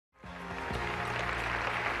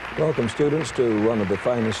Welcome, students, to one of the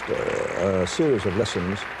finest series of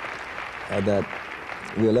lessons that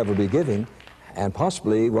we'll ever be giving, and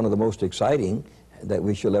possibly one of the most exciting that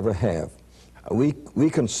we shall ever have. We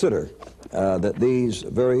consider that these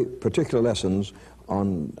very particular lessons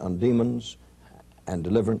on demons and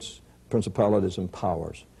deliverance, principalities and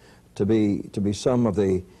powers, to be some of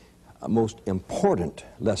the most important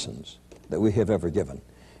lessons that we have ever given.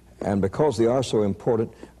 And because they are so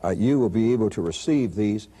important, you will be able to receive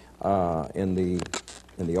these in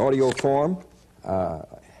the audio form,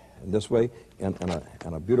 this way, in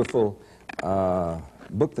a beautiful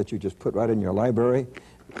book that you just put right in your library.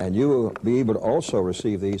 And you will be able to also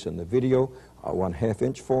receive these in the video,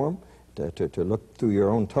 1/2-inch form, to look through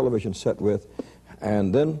your own television set with.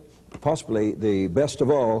 And then possibly the best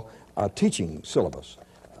of all, a teaching syllabus,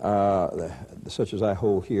 such as I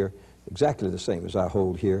hold here, exactly the same as I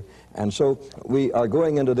hold here. And so we are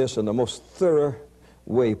going into this in the most thorough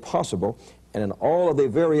way possible, and in all of the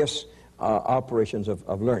various operations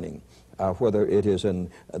of learning, whether it is in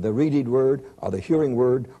the reading word, or the hearing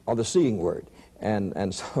word, or the seeing word.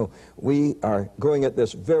 And so we are going at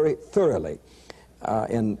this very thoroughly.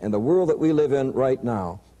 In the world that we live in right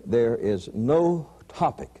now, there is no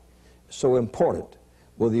topic so important,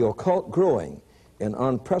 with the occult growing in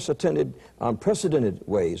unprecedented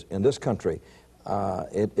ways in this country.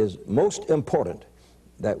 It is most important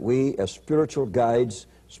that we, as spiritual guides,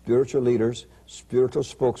 spiritual leaders, spiritual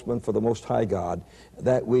spokesmen for the Most High God,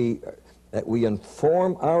 that we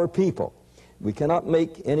inform our people. We cannot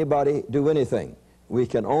make anybody do anything. We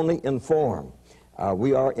can only inform.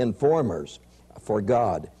 We are informers for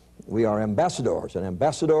God. We are ambassadors. An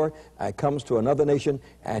ambassador comes to another nation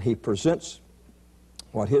and he presents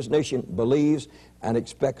what his nation believes and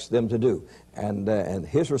expects them to do. And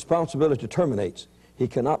his responsibility terminates. He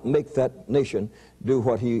cannot make that nation do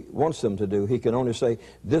what he wants them to do. He can only say,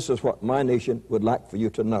 this is what my nation would like for you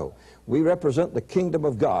to know. We represent the kingdom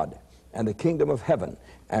of God and the kingdom of heaven,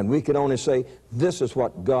 and we can only say, this is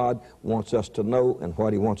what God wants us to know and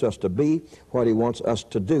what he wants us to be, what he wants us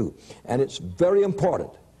to do. And it's very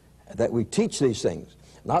important that we teach these things.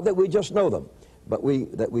 Not that we just know them, but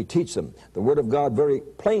that we teach them. The Word of God very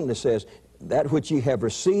plainly says, that which ye have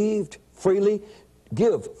received freely,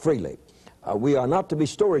 give freely. We are not to be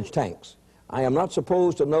storage tanks. I am not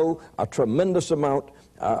supposed to know a tremendous amount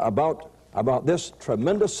about this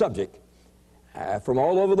tremendous subject from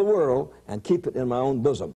all over the world and keep it in my own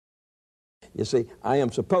bosom. You see, I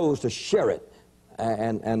am supposed to share it,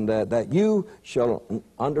 and that you shall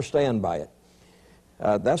understand by it.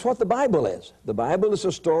 That's what the Bible is. The Bible is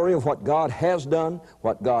a story of what God has done,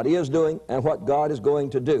 what God is doing, and what God is going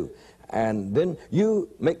to do. And then you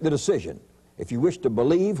make the decision. If you wish to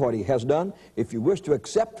believe what he has done, if you wish to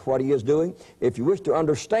accept what he is doing, if you wish to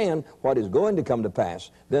understand what is going to come to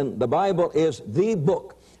pass, then the Bible is the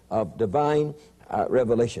book of divine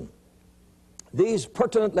revelation. These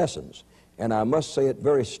pertinent lessons, and I must say it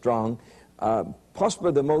very strong,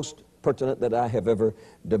 possibly the most pertinent that I have ever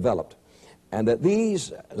developed. And that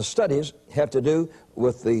these studies have to do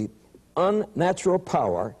with the unnatural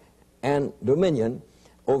power and dominion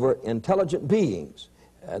over intelligent beings.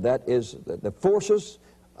 That is the forces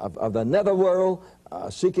of the netherworld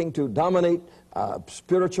seeking to dominate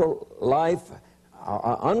spiritual life,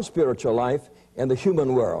 unspiritual life in the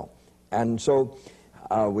human world. And so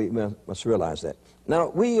we must realize that. Now,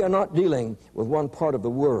 we are not dealing with one part of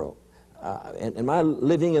the world. In my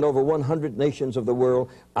living in over 100 nations of the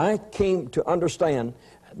world, I came to understand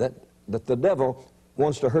that the devil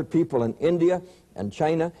wants to hurt people in India and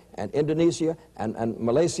China and Indonesia and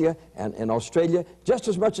Malaysia and Australia just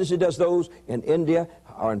as much as he does those in India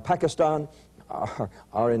or in Pakistan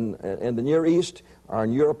or in the Near East or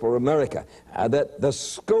in Europe or America. That the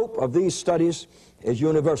scope of these studies is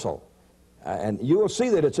universal. And you will see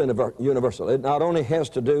that it's universal. It not only has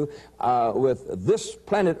to do with this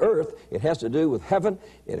planet Earth, it has to do with heaven,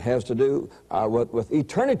 it has to do with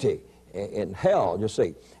eternity in hell, you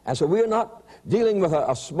see. And so we are not dealing with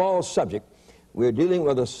a small subject. We're dealing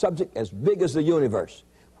with a subject as big as the universe.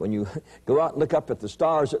 When you go out and look up at the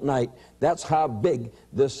stars at night, that's how big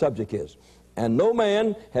this subject is. And no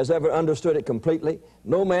man has ever understood it completely.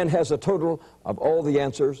 No man has a total of all the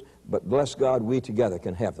answers, but bless God, we together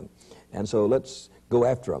can have them. And so let's go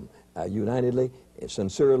after them unitedly,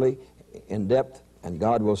 sincerely, in depth, and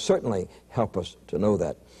God will certainly help us to know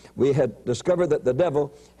that. We had discovered that the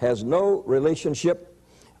devil has no relationship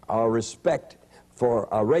or respect for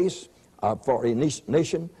a race, for a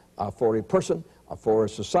nation, for a person, for a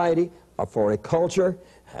society, for a culture,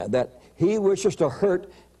 that he wishes to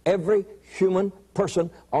hurt every human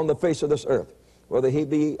person on the face of this earth. whether he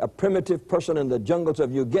be a primitive person in the jungles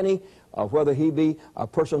of New Guinea, or whether he be a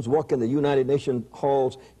person's walking the United Nations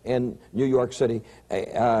halls in New York City.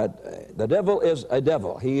 The devil is a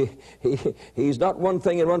devil. He's not one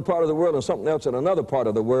thing in one part of the world and something else in another part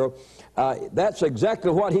of the world. That's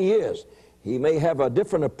exactly what he is. He may have a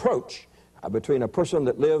different approach between a person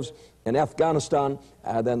that lives in Afghanistan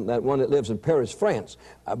than one that lives in Paris, France.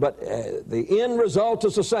 But the end result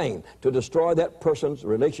is the same: to destroy that person's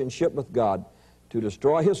relationship with God, to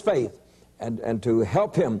destroy his faith, and to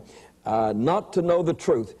help him not to know the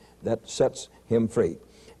truth that sets him free.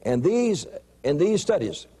 And in these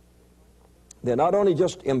studies, they're not only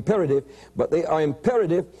just imperative, but they are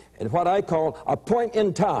imperative at what I call a point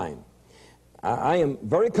in time. I am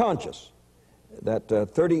very conscious that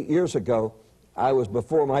 30 years ago, I was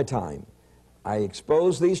before my time. I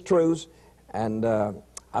exposed these truths, and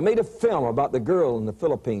I made a film about the girl in the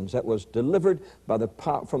Philippines that was delivered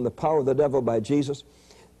from the power of the devil by Jesus.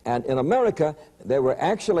 And in America, there were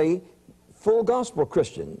actually full gospel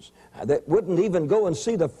Christians that wouldn't even go and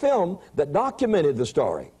see the film that documented the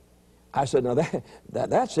story. I said, now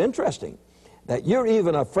that's interesting, that you're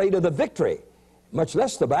even afraid of the victory, much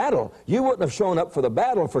less the battle. You wouldn't have shown up for the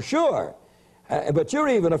battle for sure, but you're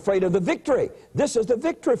even afraid of the victory. This is the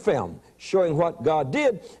victory film showing what God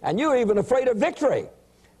did, and you're even afraid of victory.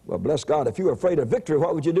 Well, bless God, if you were afraid of victory,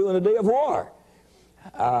 what would you do in a day of war?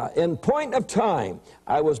 In point of time,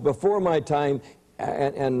 I was before my time,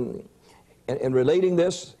 and in relating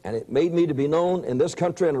this, and it made me to be known in this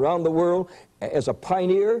country and around the world as a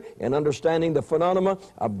pioneer in understanding the phenomena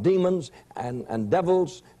of demons and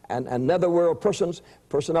devils and netherworld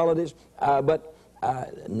personalities. But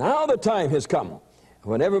now the time has come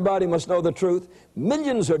when everybody must know the truth.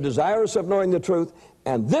 Millions are desirous of knowing the truth,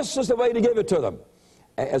 and this is the way to give it to them.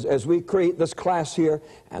 As we create this class here,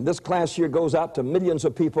 and this class here goes out to millions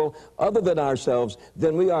of people other than ourselves,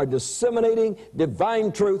 then we are disseminating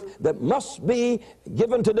divine truth that must be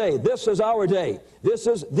given today. This is our day. This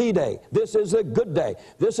is the day. This is a good day.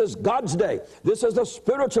 This is God's day. This is the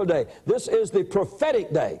spiritual day. This is the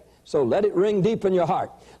prophetic day. So let it ring deep in your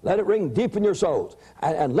heart. Let it ring deep in your souls.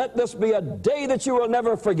 And let this be a day that you will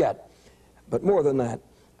never forget. But more than that,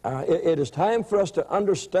 it is time for us to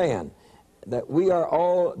understand that we are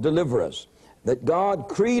all deliverers, that God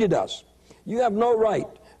created us. You have no right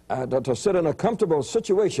to sit in a comfortable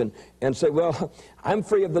situation and say, well, I'm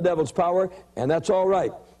free of the devil's power, and that's all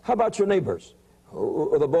right. How about your neighbors?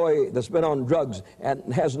 Or the boy that's been on drugs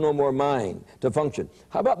and has no more mind to function?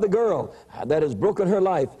 How about the girl that has broken her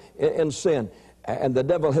life in sin, and the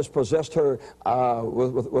devil has possessed her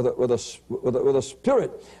with a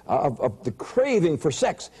spirit of the craving for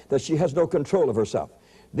sex, that she has no control of herself?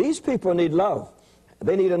 These people need love.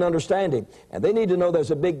 They need an understanding. And they need to know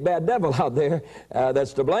there's a big bad devil out there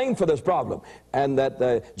that's to blame for this problem, and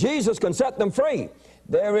that Jesus can set them free.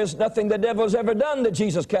 There is nothing the devil has ever done that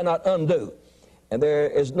Jesus cannot undo. And there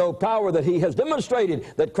is no power that he has demonstrated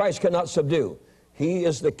that Christ cannot subdue. He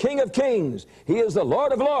is the King of kings. He is the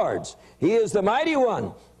Lord of lords. He is the mighty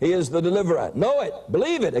one. He is the deliverer. Know it,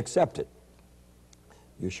 believe it, accept it.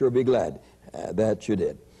 You sure be glad that you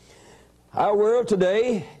did. Our world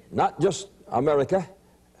today, not just America,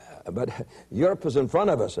 but Europe is in front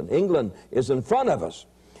of us, and England is in front of us.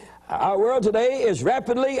 Our world today is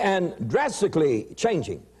rapidly and drastically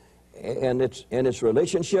changing in its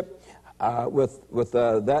relationship with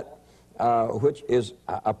that which is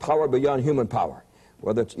a power beyond human power,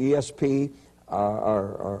 whether it's ESP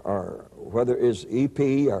or whether it's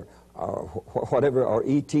EP or whatever, or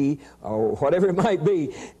ET, or whatever it might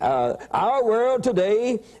be. Our world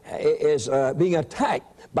today is being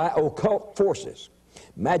attacked by occult forces.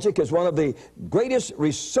 Magic is one of the greatest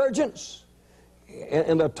resurgence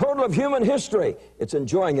in the total of human history. It's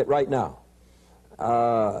enjoying it right now.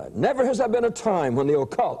 Never has there been a time when the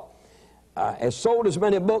occult has sold as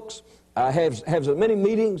many books, has as many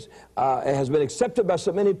meetings, has been accepted by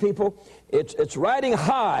so many people. It's riding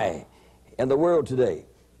high in the world today.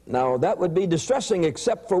 Now, that would be distressing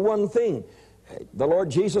except for one thing. The Lord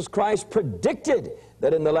Jesus Christ predicted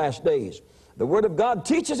that in the last days. The Word of God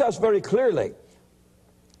teaches us very clearly.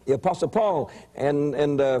 The Apostle Paul in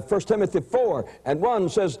 1 Timothy 4:1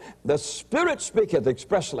 says, "The Spirit speaketh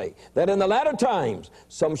expressly, that in the latter times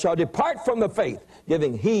some shall depart from the faith,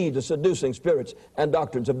 giving heed to seducing spirits and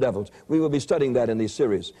doctrines of devils." We will be studying that in these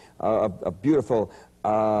series of beautiful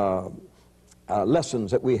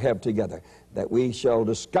lessons that we have together, that we shall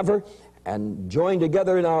discover and join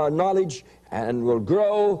together in our knowledge, and will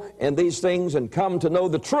grow in these things and come to know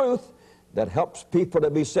the truth that helps people to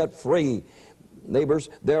be set free. neighbors,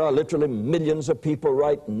 there are literally millions of people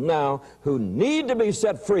right now who need to be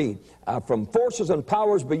set free from forces and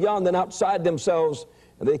powers beyond and outside themselves.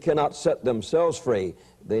 And they cannot set themselves free.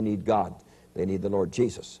 They need God. They need the Lord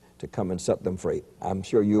Jesus to come and set them free. I'm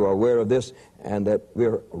sure you are aware of this, and that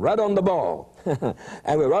we're right on the ball.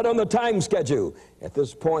 And we're right on the time schedule. At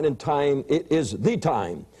this point in time, it is the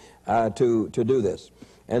time to do this.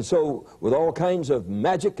 And so, with all kinds of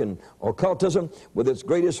magic and occultism, with its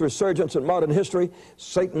greatest resurgence in modern history,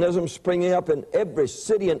 Satanism springing up in every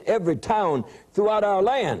city and every town throughout our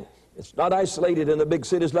land. It's not isolated in the big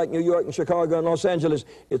cities like New York and Chicago and Los Angeles.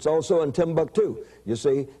 It's also in Timbuktu. You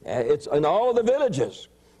see, it's in all the villages.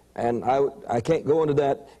 And I can't go into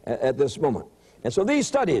that at this moment. And so these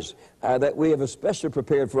studies that we have especially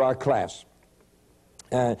prepared for our class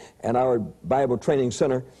and our Bible Training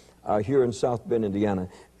Center here in South Bend, Indiana,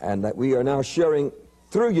 and that we are now sharing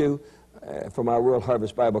through you from our World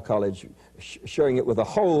Harvest Bible College, sharing it with the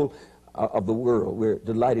whole of the world. We're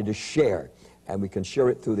delighted to share, and we can share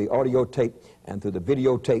it through the audio tape and through the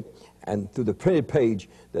videotape and through the printed page,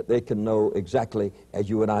 that they can know exactly as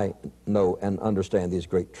you and I know and understand these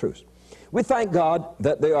great truths. We thank God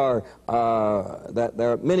that there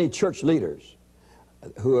are many church leaders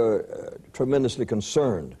who are tremendously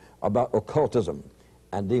concerned about occultism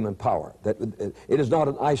and demon power. That it is not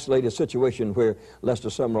an isolated situation where Lester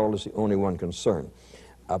Sumrall is the only one concerned.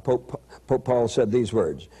 Pope Paul said these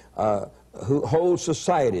words, whole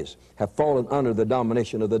societies have fallen under the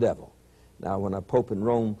domination of the devil. Now, when a pope in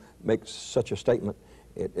Rome makes such a statement,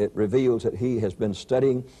 it reveals that he has been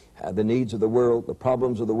studying the needs of the world, the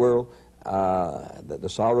problems of the world, the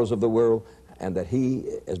sorrows of the world, and that he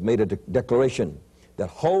has made a declaration that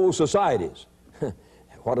whole societies,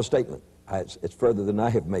 what a statement, it's further than I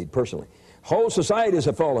have made personally, whole societies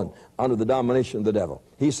have fallen under the domination of the devil.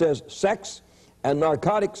 He says sex and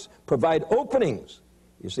narcotics provide openings.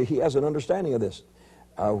 You see, he has an understanding of this.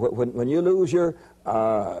 When you lose your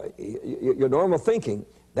normal thinking,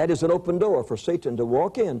 that is an open door for Satan to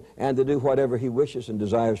walk in and to do whatever he wishes and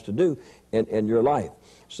desires to do in your life.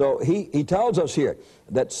 So he tells us here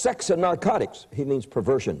that sex and narcotics, he means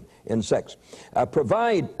perversion in sex,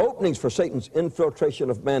 provide openings for Satan's infiltration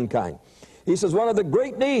of mankind. He says one of the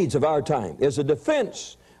great needs of our time is a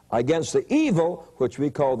defense against the evil which we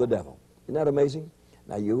call the devil. Isn't that amazing?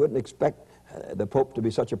 Now, you wouldn't expect the Pope to be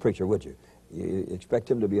such a preacher, would you? You expect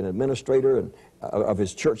him to be an administrator of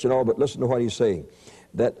his church and all, but listen to what he's saying.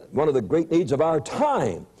 That one of the great needs of our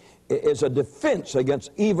time is a defense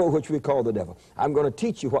against evil which we call the devil. I'm going to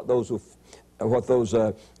teach you what those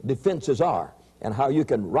defenses are and how you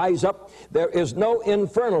can rise up. There is no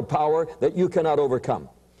infernal power that you cannot overcome.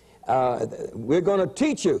 We're going to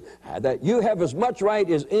teach you that you have as much right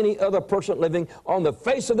as any other person living on the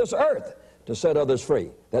face of this earth to set others free.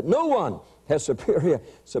 That no one has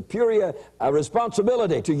superior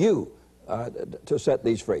responsibility to you to set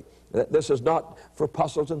these free. This is not for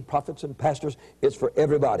apostles and prophets and pastors. It's for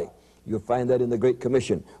everybody. You'll find that in the Great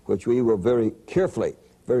Commission, which we will very carefully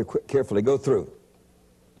go through.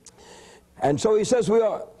 And so he says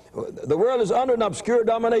the world is under an obscure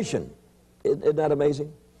domination. Isn't that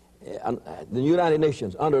amazing? The United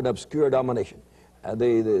Nations under an obscure domination.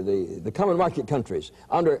 The common market countries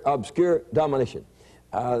under obscure domination.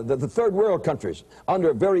 The third world countries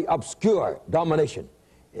under very obscure domination.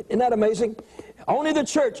 Isn't that amazing? Only the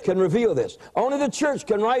church can reveal this. Only the church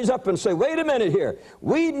can rise up and say, wait a minute here.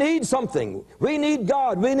 We need something. We need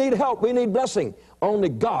God. We need help. We need blessing. Only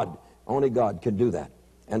God can do that.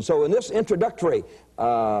 And so in this introductory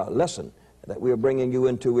lesson that we are bringing you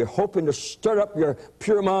into, we're hoping to stir up your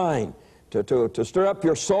pure mind, to stir up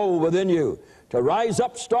your soul within you, to rise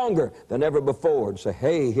up stronger than ever before and say,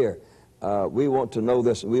 hey, here, we want to know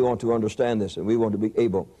this, and we want to understand this, and we want to be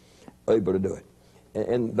able to do it.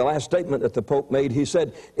 And the last statement that the Pope made, he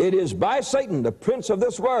said, it is by Satan, the prince of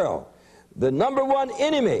this world, the number one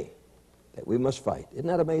enemy that we must fight. Isn't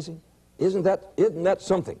that amazing? Isn't that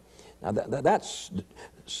something? Now, that's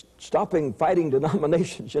stopping fighting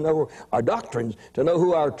denominations, our doctrines, to know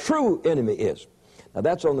who our true enemy is. Now,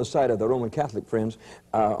 that's on the side of the Roman Catholic friends.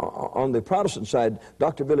 On the Protestant side,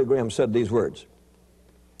 Dr. Billy Graham said these words.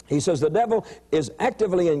 He says, the devil is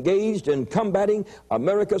actively engaged in combating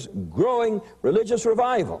America's growing religious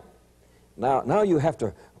revival. Now you have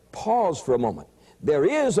to pause for a moment. There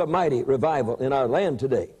is a mighty revival in our land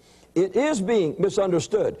today. It is being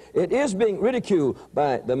misunderstood. It is being ridiculed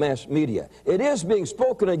by the mass media. It is being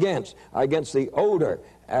spoken against the older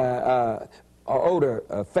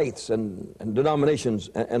faiths and denominations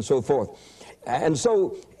and so forth. And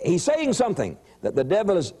so he's saying something, that the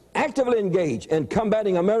devil is actively engaged in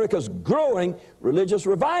combating America's growing religious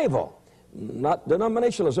revival. not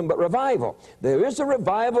denominationalism, but revival. There is a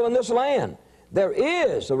revival in this land. There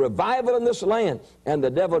is a revival in this land, and the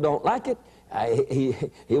devil don't like it.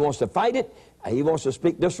 He wants to fight it. He wants to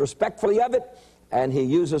speak disrespectfully of it, and he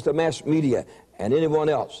uses the mass media and anyone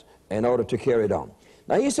else in order to carry it on.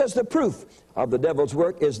 Now he says the proof of the devil's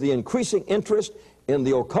work is the increasing interest in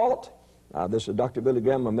the occult. This is Dr. Billy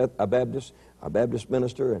Graham, a Baptist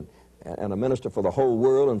minister and a minister for the whole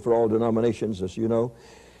world and for all denominations, as you know.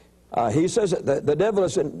 He says that the devil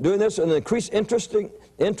is doing this in an increased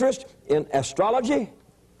interest in astrology,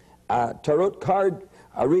 tarot card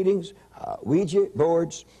readings, Ouija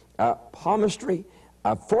boards, palmistry,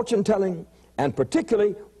 fortune-telling, and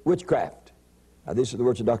particularly witchcraft. These are the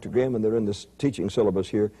words of Dr. Graham, and they're in this teaching syllabus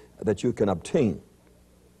here that you can obtain.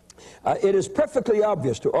 It is perfectly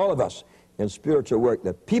obvious to all of us in spiritual work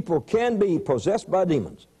that people can be possessed by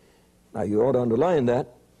demons. Now, you ought to underline that.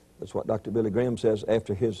 That's what Dr. Billy Graham says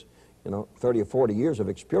after his 30 or 40 years of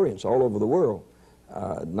experience all over the world.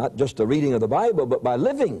 Not just the reading of the Bible, but by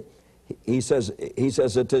living. He says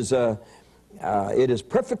it is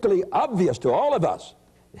perfectly obvious to all of us.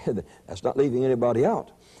 That's not leaving anybody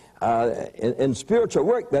out. In spiritual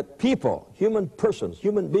work, that people, human persons,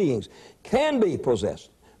 human beings, can be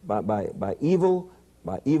possessed by evil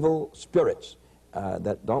spirits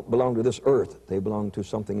that don't belong to this earth. They belong to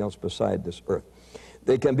something else beside this earth.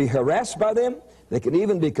 They can be harassed by them. They can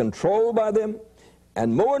even be controlled by them.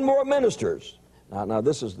 And more ministers. Now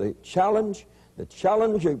this is the challenge,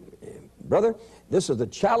 brother. This is the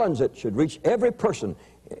challenge that should reach every person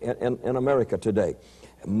in America today.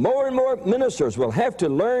 More and more ministers will have to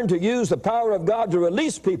learn to use the power of God to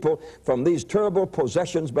release people from these terrible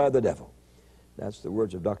possessions by the devil. That's the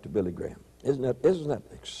words of Dr. Billy Graham. Isn't that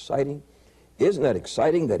exciting? Isn't that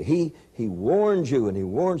exciting that he warns you and he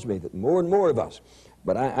warns me that more and more of us.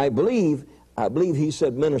 But I believe he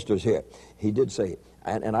said ministers here. He did say it.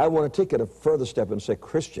 And I want to take it a further step and say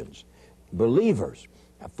Christians, believers,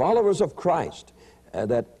 followers of Christ,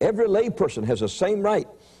 that every lay person has the same right.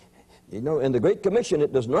 In the Great Commission,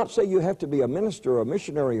 it does not say you have to be a minister or a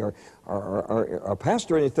missionary or a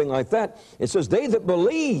pastor or anything like that. It says they that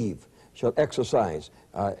believe shall exorcise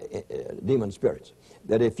demon spirits.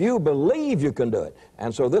 That if you believe, you can do it.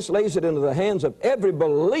 And so this lays it into the hands of every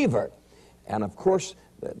believer. And of course,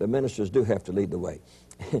 the ministers do have to lead the way.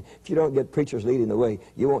 If you don't get preachers leading the way,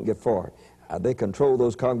 you won't get far. They control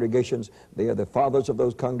those congregations. They are the fathers of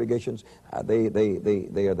those congregations. They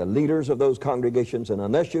are the leaders of those congregations. And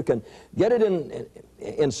unless you can get it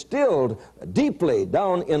instilled deeply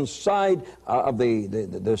down inside of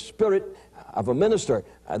the spirit of a minister,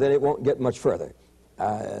 then it won't get much further.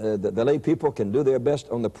 The lay people can do their best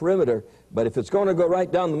on the perimeter, but if it's going to go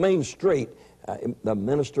right down the main street, the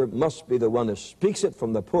minister must be the one that speaks it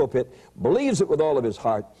from the pulpit, believes it with all of his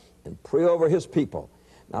heart, and pray over his people.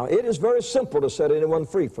 Now, it is very simple to set anyone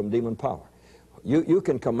free from demon power. You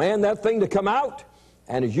can command that thing to come out,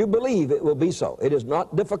 and as you believe, it will be so. It is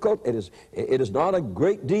not difficult. It is not a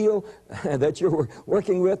great deal that you're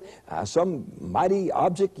working with, some mighty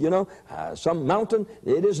object, some mountain.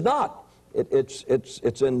 It is not.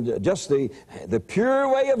 It's in just the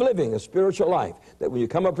pure way of living a spiritual life, that when you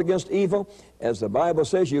come up against evil, as the Bible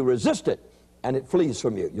says, you resist it, and it flees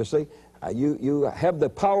from you. You see? You have the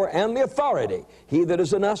power and the authority. He that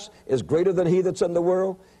is in us is greater than he that's in the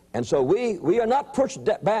world. And so we are not pushed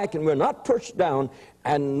back and we're not pushed down,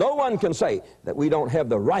 and no one can say that we don't have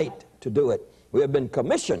the right to do it. We have been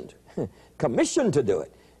commissioned to do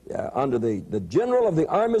it under the general of the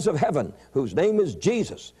armies of heaven, whose name is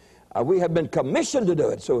Jesus. We have been commissioned to do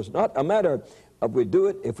it. So it's not a matter of we do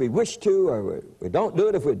it if we wish to, or we don't do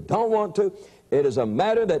it if we don't want to. It is a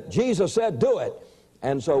matter that Jesus said, do it.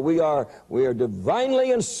 And so we are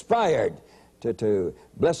divinely inspired to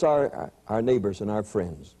bless our neighbors and our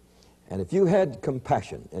friends. And if you had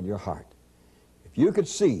compassion in your heart, if you could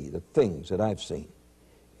see the things that I've seen,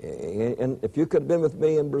 and if you could have been with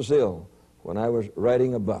me in Brazil when I was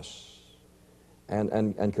riding a bus,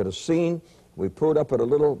 and could have seen, we pulled up at a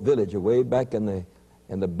little village away back in the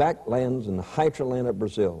backlands, in the hinterland of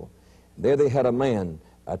Brazil. There they had a man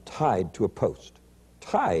tied to a post.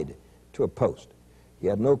 Tied to a post. He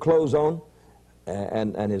had no clothes on,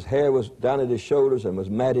 and his hair was down at his shoulders and was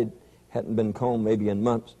matted, hadn't been combed maybe in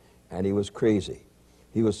months, and he was crazy.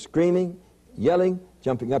 He was screaming, yelling,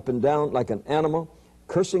 jumping up and down like an animal,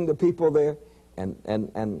 cursing the people there, and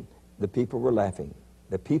the people were laughing.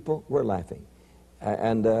 The people were laughing.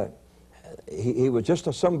 He was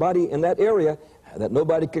just somebody in that area that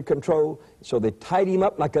nobody could control, so they tied him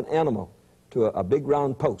up like an animal to a big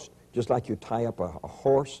round post, just like you tie up a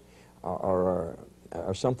horse or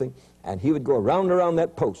something, and he would go around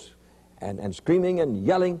that post, and screaming and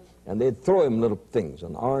yelling, and they'd throw him little things,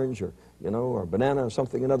 an orange or, or banana or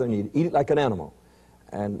something or another, and he'd eat it like an animal.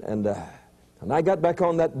 And I got back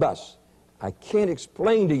on that bus. I can't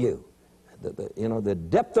explain to you the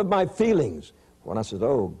depth of my feelings when I said,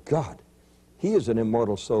 oh, God, he is an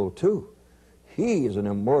immortal soul too. He is an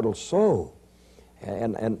immortal soul.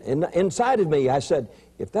 And inside of me, I said,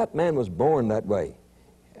 if that man was born that way,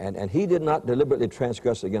 and he did not deliberately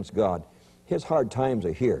transgress against God, his hard times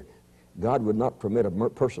are here. God would not permit a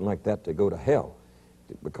person like that to go to hell,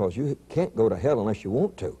 because you can't go to hell unless you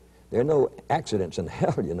want to. There are no accidents in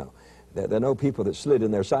hell, There are no people that slid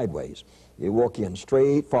in there sideways. You walk in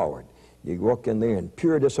straight forward. You walk in there in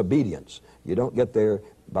pure disobedience. You don't get there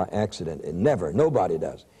by accident. It never. Nobody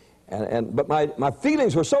does. But my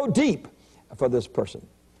feelings were so deep for this person.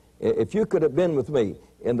 If you could have been with me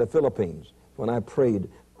in the Philippines when I prayed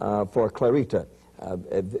for Clarita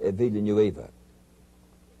Villanueva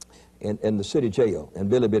in the city jail, in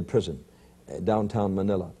Bilibid prison, downtown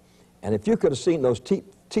Manila. And if you could have seen those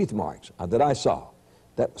teeth marks that I saw,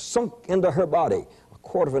 that sunk into her body a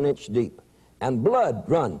quarter of an inch deep, and blood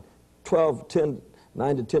run 9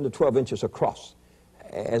 to 10 to 12 inches across,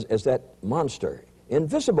 as that monster,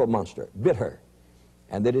 invisible monster, bit her,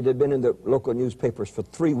 and that it had been in the local newspapers for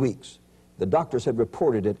 3 weeks. The doctors had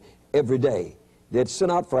reported it every day. They had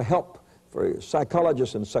sent out for help, for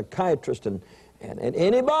psychologists and psychiatrists and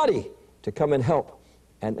anybody to come and help,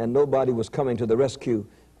 and nobody was coming to the rescue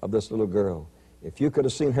of this little girl. If you could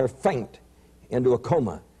have seen her faint into a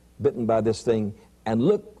coma, bitten by this thing, and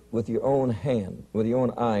look with your own hand, with your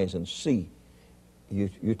own eyes, and see.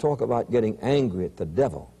 You talk about getting angry at the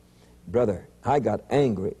devil. Brother, I got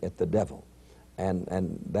angry at the devil.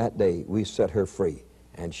 And that day we set her free.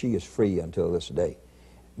 And she is free until this day.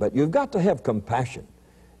 But you've got to have compassion.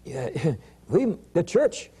 The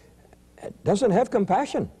church doesn't have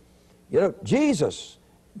compassion. Jesus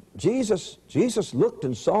looked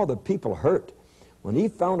and saw the people hurt. When he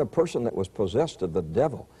found a person that was possessed of the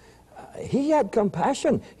devil, he had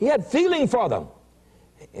compassion. He had feeling for them.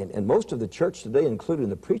 And most of the church today, including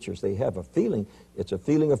the preachers, they have a feeling. It's a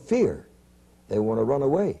feeling of fear. They want to run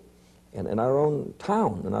away. And in our own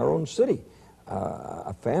town, in our own city,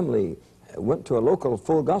 a family went to a local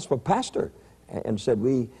full gospel pastor and said,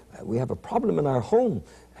 we have a problem in our home.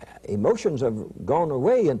 Emotions have gone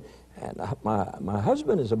away, and my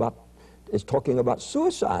husband is talking about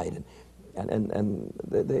suicide. And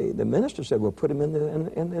the minister said, well, put him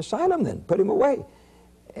in the asylum then. Put him away.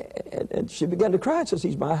 And she began to cry and says,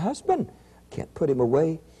 he's my husband. Can't put him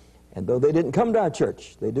away. And though they didn't come to our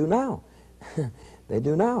church, they do now. They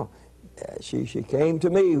do now. She came to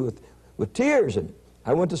me with tears, and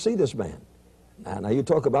I went to see this man. Now you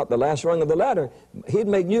talk about the last rung of the ladder. He'd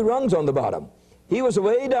made new rungs on the bottom. He was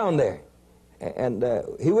way down there. And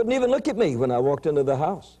he wouldn't even look at me when I walked into the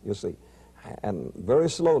house, you see. And very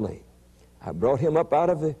slowly, I brought him up out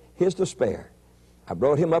of his despair. I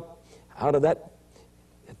brought him up out of that.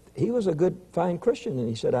 He was a good, fine Christian, and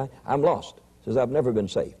he said, I'm lost. He says, I've never been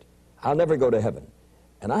saved. I'll never go to heaven.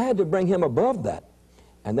 And I had to bring him above that.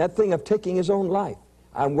 And that thing of taking his own life,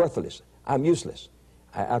 I'm worthless, I'm useless,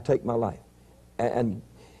 I'll take my life. And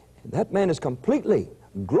that man is completely,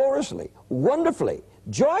 gloriously, wonderfully,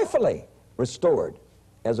 joyfully restored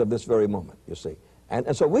as of this very moment, you see.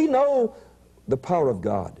 And so we know the power of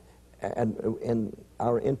God. And in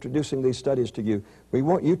our introducing these studies to you, we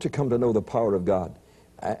want you to come to know the power of God.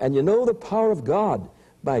 And you know the power of God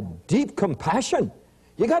by deep compassion.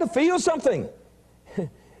 You got to feel something.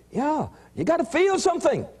 Yeah, you got to feel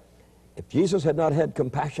something. If Jesus had not had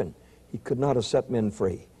compassion, he could not have set men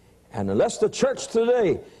free. And unless the church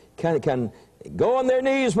today can go on their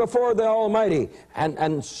knees before the Almighty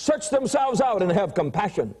and search themselves out and have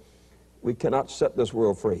compassion, we cannot set this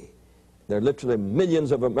world free. There are literally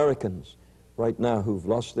millions of Americans right now who've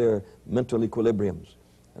lost their mental equilibriums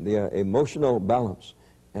and their emotional balance,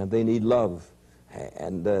 and they need love,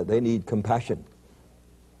 and they need compassion.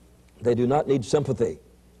 They do not need sympathy.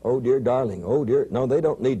 Oh, dear darling, oh, dear. No, they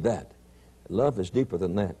don't need that. Love is deeper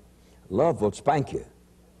than that. Love will spank you,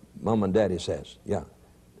 Mom and Daddy says. Yeah.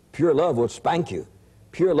 Pure love will spank you.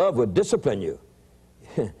 Pure love will discipline you.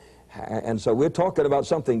 And so we're talking about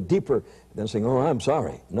something deeper than saying, oh, I'm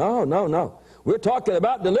sorry. No, no, no. We're talking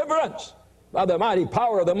about deliverance by the mighty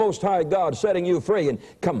power of the Most High God, setting you free and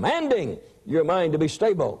commanding your mind to be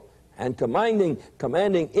stable and commanding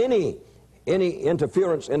any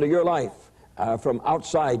interference into your life from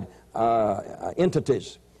outside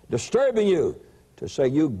entities disturbing you, to say,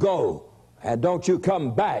 you go and don't you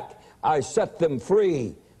come back. I set them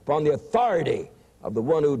free upon the authority of the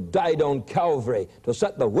one who died on Calvary to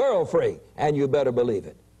set the world free, and you better believe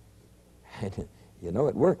it. And you know,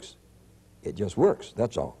 it works. It just works,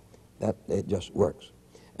 that's all. It just works.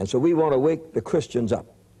 And so we want to wake the Christians up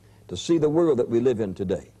to see the world that we live in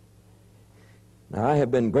today. Now, I have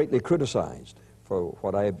been greatly criticized for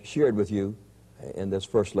what I have shared with you in this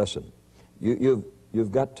first lesson.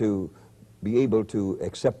 You've got to be able to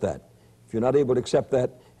accept that. If you're not able to accept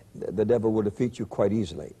that, the devil will defeat you quite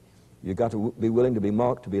easily. You've got to be willing to be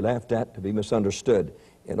mocked, to be laughed at, to be misunderstood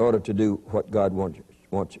in order to do what God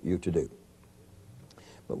wants you to do.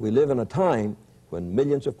 But we live in a time when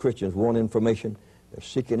millions of Christians want information. They're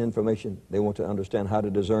seeking information. They want to understand how to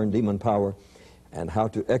discern demon power and how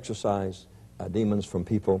to exorcise demons from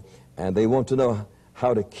people. And they want to know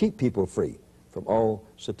how to keep people free from all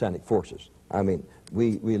satanic forces. I mean,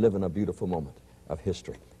 we live in a beautiful moment of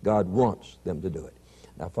history. God wants them to do it.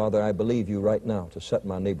 Now, Father, I believe you right now to set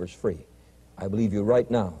my neighbors free. I believe you right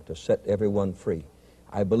now to set everyone free.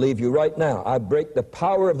 I believe you right now. I break the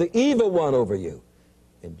power of the evil one over you.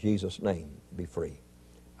 In Jesus' name, be free.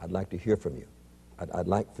 I'd like to hear from you. I'd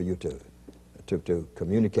like for you to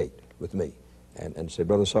communicate with me and say,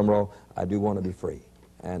 Brother Sumrall, I do want to be free.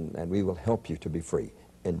 And we will help you to be free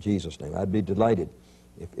in Jesus' name. I'd be delighted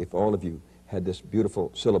if all of you had this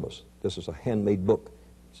beautiful syllabus. This is a handmade book.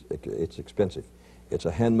 It's expensive. It's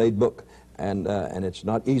a handmade book, and it's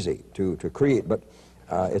not easy to create, but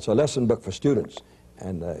it's a lesson book for students,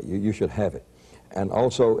 and you should have it. And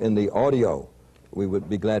also in the audio, we would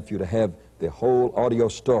be glad for you to have the whole audio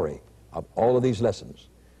story of all of these lessons,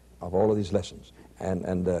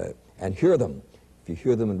 and hear them. If you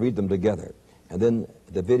hear them and read them together, and then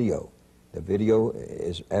the video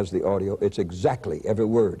is as the audio. It's exactly every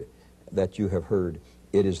word that you have heard.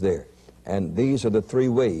 It is there. And these are the three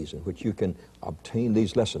ways in which you can obtain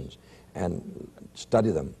these lessons and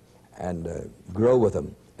study them and grow with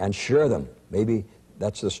them and share them. Maybe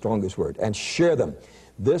that's the strongest word. And share them.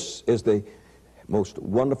 This is the most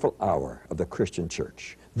wonderful hour of the Christian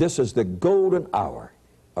church. This is the golden hour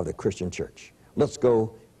of the Christian church. Let's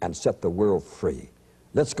go and set the world free.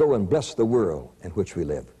 Let's go and bless the world in which we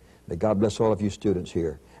live. May God bless all of you students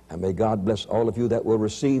here. And may God bless all of you that will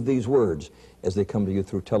receive these words as they come to you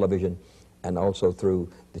through television and also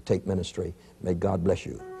through the tape ministry. May God bless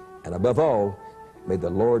you. And above all, may the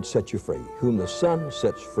Lord set you free. Whom the Son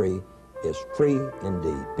sets free is free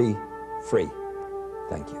indeed. Be free.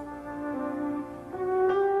 Thank you.